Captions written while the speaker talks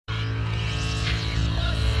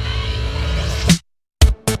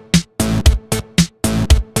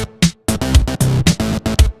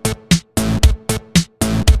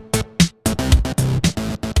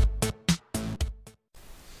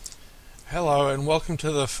Hello and welcome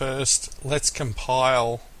to the first Let's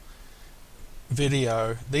Compile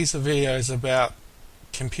video. These are videos about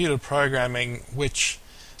computer programming which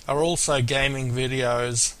are also gaming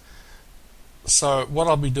videos. So what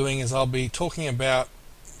I'll be doing is I'll be talking about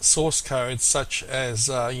source codes such as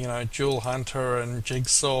Joule Hunter and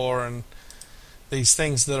Jigsaw and these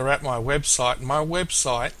things that are at my website. My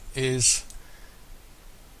website is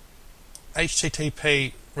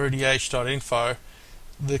http://rudyh.info.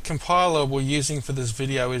 The compiler we're using for this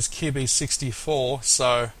video is QB64,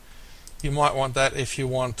 so you might want that if you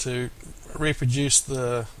want to reproduce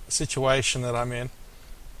the situation that I'm in.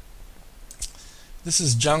 This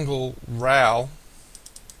is Jungle Raoul.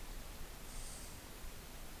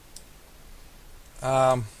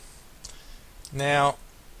 Now,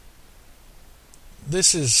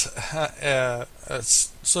 this is a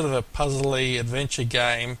sort of a puzzly adventure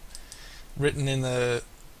game written in the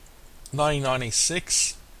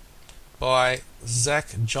 1996 by Zach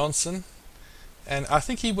Johnson, and I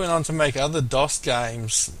think he went on to make other DOS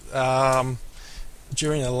games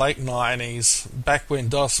during the late 90s, back when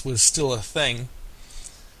DOS was still a thing.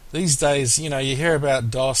 These days, you hear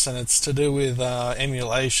about DOS and it's to do with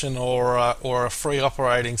emulation or a free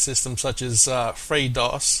operating system such as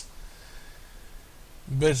FreeDOS.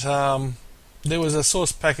 But there was a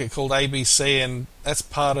source packet called ABC, and that's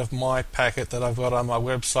part of my packet that I've got on my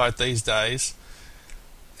website these days.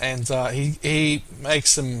 And he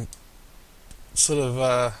makes some sort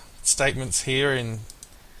of statements here in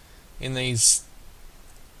these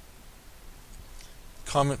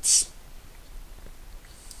comments.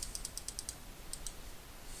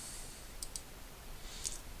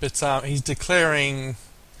 But he's declaring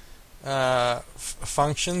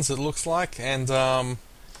functions, it looks like, and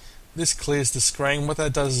this clears the screen. What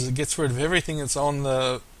that does is it gets rid of everything that's on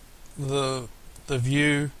the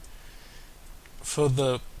view for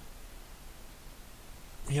the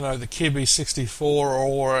the QB64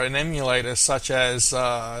 or an emulator such as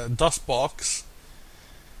DOSBox,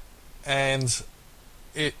 and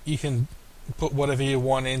you can put whatever you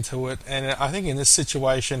want into it. And I think in this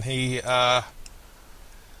situation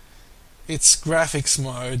it's graphics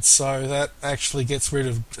mode, so that actually gets rid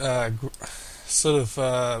of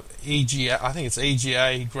EGA. I think it's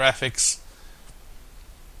EGA graphics,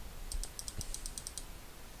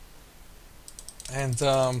 and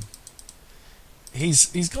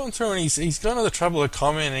he's gone through and he's gone to the trouble of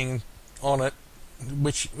commenting on it,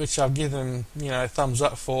 which I've given thumbs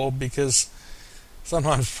up for, because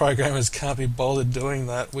sometimes programmers can't be bothered doing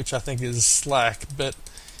that, which I think is slack. But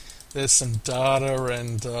there's some data,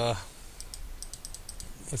 and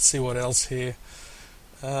let's see what else here.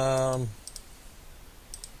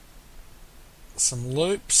 Some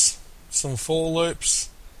loops, some for loops,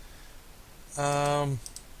 and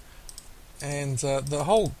the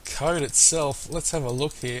whole code itself. Let's have a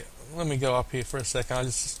look here. Let me go up here for a second. I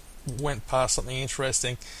just went past something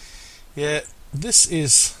interesting. Yeah, this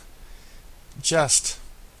is just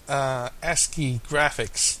ASCII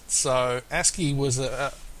graphics. So ASCII was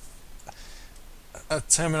a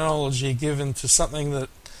terminology given to something that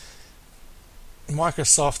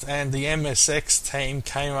Microsoft and the MSX team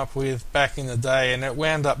came up with back in the day, and it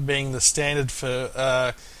wound up being the standard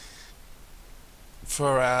for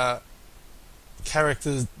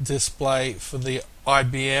character display for the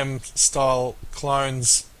IBM style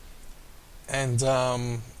clones and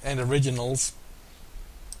originals.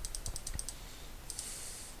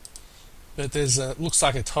 But there's looks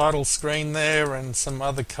like a title screen there and some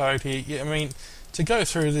other code here. Yeah, I mean, to go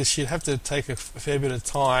through this you'd have to take a fair bit of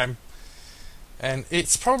time, and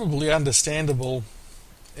it's probably understandable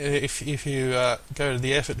if you go to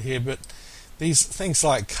the effort here. But these things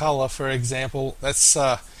like color, for example, that's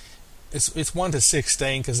it's 1 to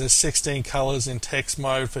 16 because there's 16 colors in text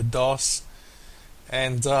mode for DOS,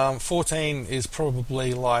 and 14 is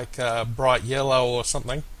probably like bright yellow or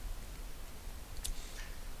something.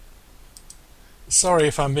 Sorry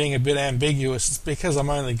if I'm being a bit ambiguous. It's because I'm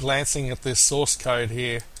only glancing at this source code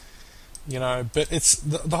here. But it's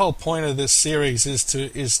the whole point of this series is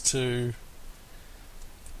to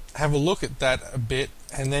have a look at that a bit,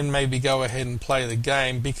 and then maybe go ahead and play the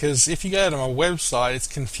game. Because if you go to my website, it's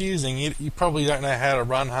confusing. You probably don't know how to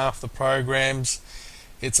run half the programs.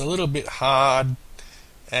 It's a little bit hard,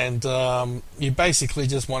 and you basically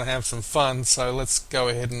just want to have some fun. So let's go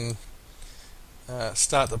ahead and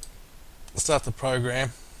start the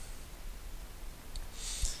program.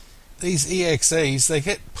 These EXEs, they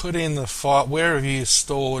get put in the file wherever you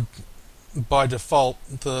stored by default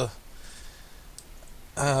the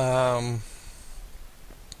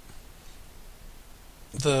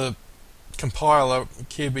compiler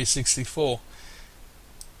QB64.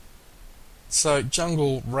 So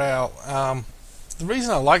Jungle Raoul. The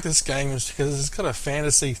reason I like this game is because it's got a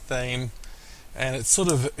fantasy theme, and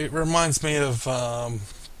it reminds me of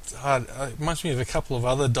it reminds me of a couple of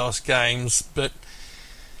other DOS games. But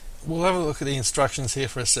we'll have a look at the instructions here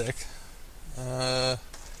for a sec. I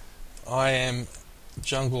am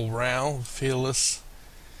Jungle Raoul, fearless.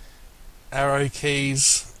 Arrow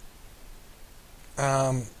keys,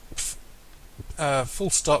 full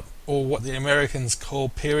stop, or what the Americans call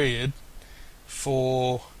period,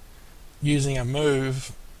 for using a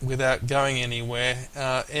move without going anywhere.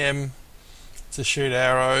 M to shoot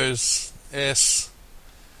arrows. S.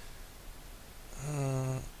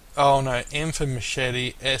 Oh no, M for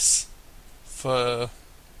machete. S for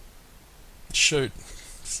shoot.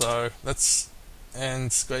 So that's, and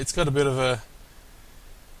it's got a bit of a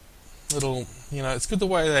little, it's good the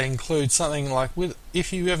way they include something like, with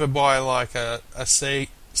if you ever buy like a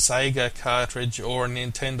Sega cartridge or a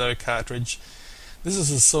Nintendo cartridge, this is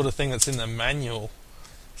the sort of thing that's in the manual,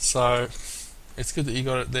 so it's good that you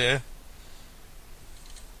got it there.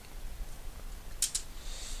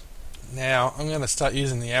 Now I'm going to start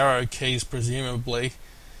using the arrow keys, presumably.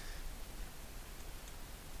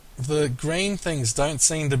 The green things don't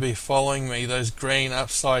seem to be following me, those green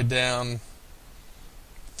upside down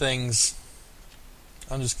things.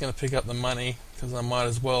 I'm just going to pick up the money because I might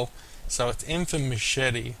as well. So it's M for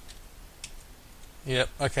machete. Yep,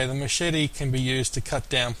 okay, the machete can be used to cut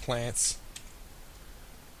down plants.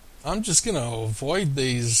 I'm just going to avoid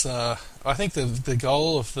these. I think the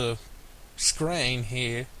goal of the screen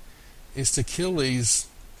here is to kill these.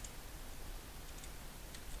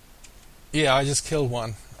 Yeah, I just killed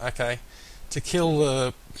one. Okay, to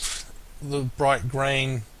kill the bright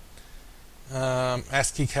green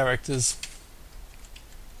ASCII characters.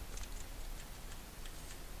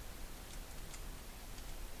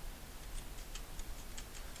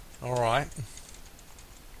 Alright,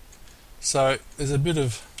 so there's a bit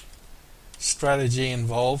of strategy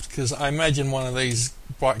involved, because I imagine one of these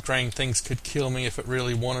bright green things could kill me if it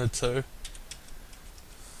really wanted to.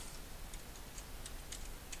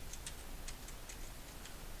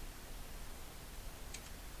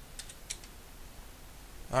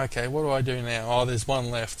 Okay, what do I do now? Oh, there's one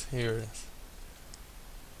left. Here it is.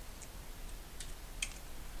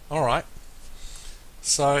 Alright.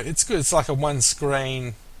 So it's good. It's like a one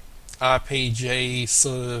screen RPG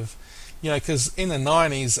sort of, because in the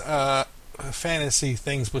 90s, fantasy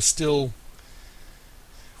things were still,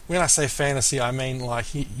 when I say fantasy, I mean like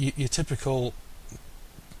your typical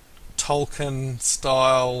Tolkien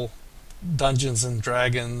style Dungeons and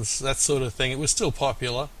Dragons, that sort of thing. It was still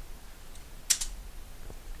popular.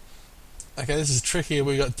 Okay, this is trickier.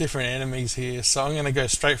 We got different enemies here, so I'm going to go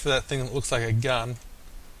straight for that thing that looks like a gun.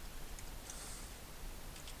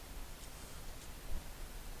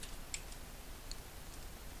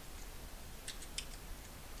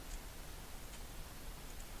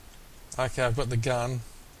 Okay, I've got the gun.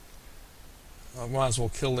 I might as well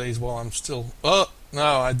kill these while I'm still... Oh!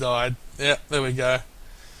 No, I died. Yeah, there we go.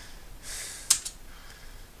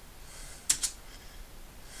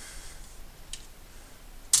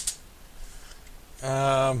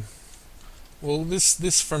 Well,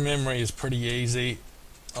 this from memory is pretty easy.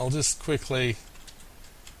 I'll just quickly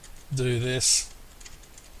do this.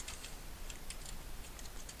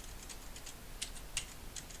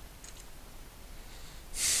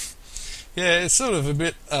 Yeah, it's sort of a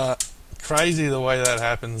bit crazy the way that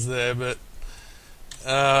happens there, but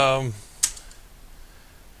oh,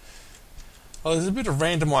 there's a bit of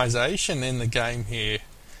randomization in the game here,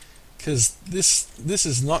 because this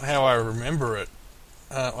is not how I remember it.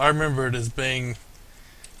 I remember it as being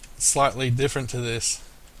slightly different to this.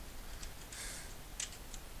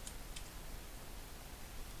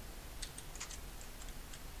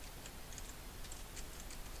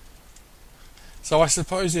 So I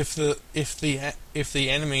suppose if the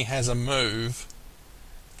enemy has a move,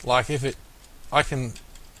 like I can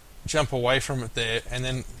jump away from it there and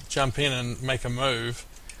then jump in and make a move.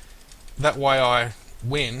 That way I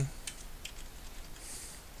win.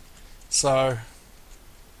 So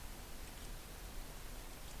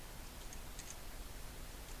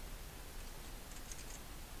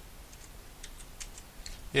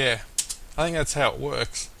yeah, I think that's how it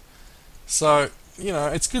works. So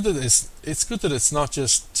it's good that it's not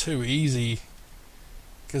just too easy.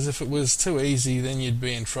 Because if it was too easy, then you'd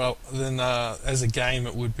be in trouble. Then, as a game,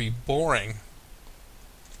 it would be boring.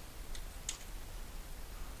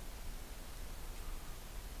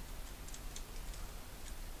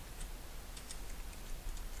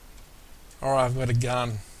 Alright, I've got a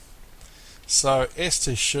gun. So, S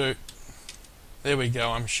to shoot. There we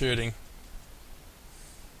go, I'm shooting.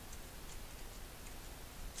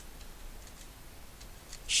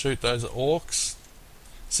 shoot those orcs.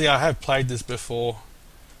 See, I have played this before,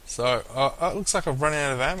 so it looks like I've run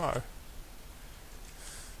out of ammo,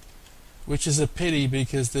 which is a pity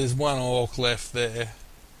because there's one orc left there.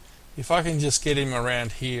 If I can just get him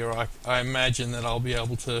around here, I imagine that I'll be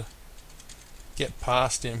able to get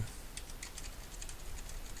past him.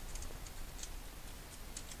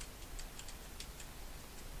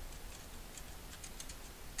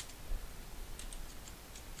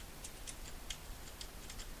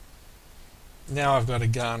 Now I've got a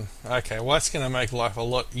gun. Okay, well that's going to make life a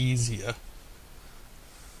lot easier.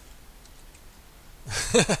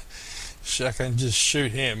 I can just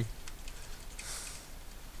shoot him.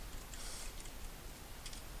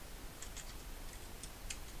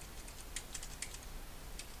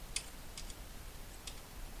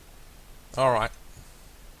 Alright.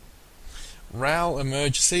 Raoul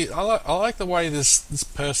emerges. See, I like the way this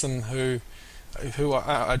person who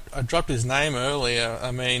I dropped his name earlier.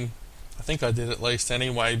 I mean, I think I did at least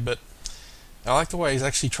anyway, but I like the way he's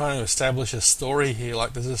actually trying to establish a story here.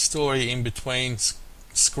 Like there's a story in between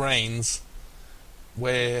screens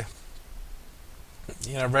where,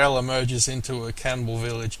 you know, Raoul emerges into a cannibal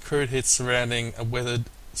village. Crude hits surrounding a weathered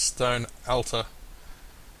stone altar.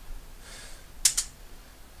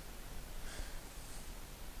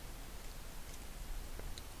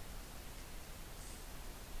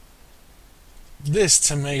 This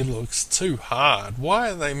to me looks too hard. Why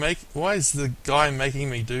is the guy making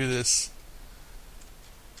me do this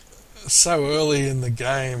so early in the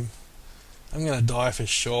game? I'm gonna die for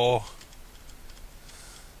sure.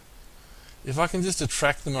 If I can just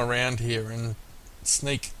attract them around here and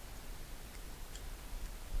sneak.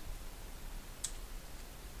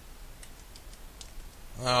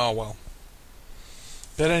 Oh well.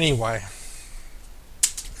 But anyway,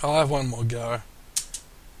 I'll have one more go.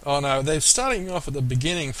 Oh no, they're starting me off at the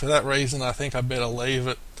beginning. For that reason, I think I better leave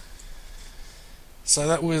it. So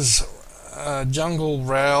that was Jungle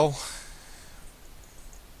Raoul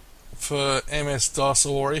for MS-DOS,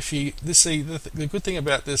 or if you the good thing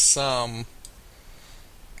about this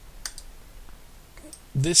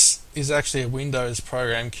this is actually a Windows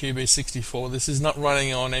program, QB64. This is not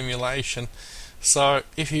running on emulation. So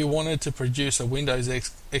if you wanted to produce a Windows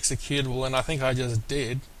executable, and I think I just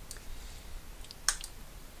did,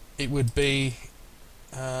 it would be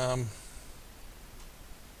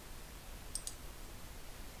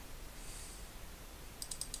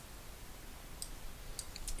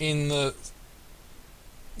in the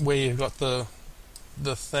where you've got the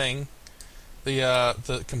thing,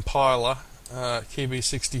 the compiler,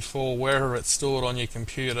 QB64, wherever it's stored on your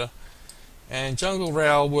computer. And Jungle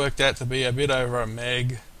Raoul worked out to be a bit over a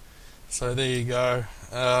meg, so there you go.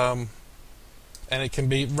 And it can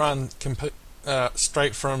be run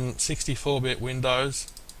straight from 64-bit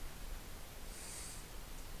Windows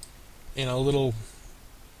in a little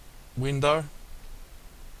window.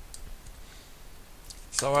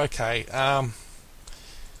 So okay,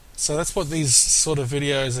 so that's what these sort of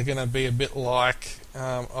videos are going to be a bit like.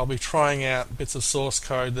 I'll be trying out bits of source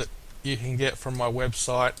code that you can get from my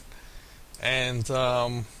website, and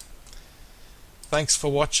thanks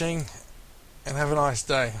for watching and have a nice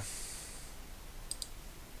day.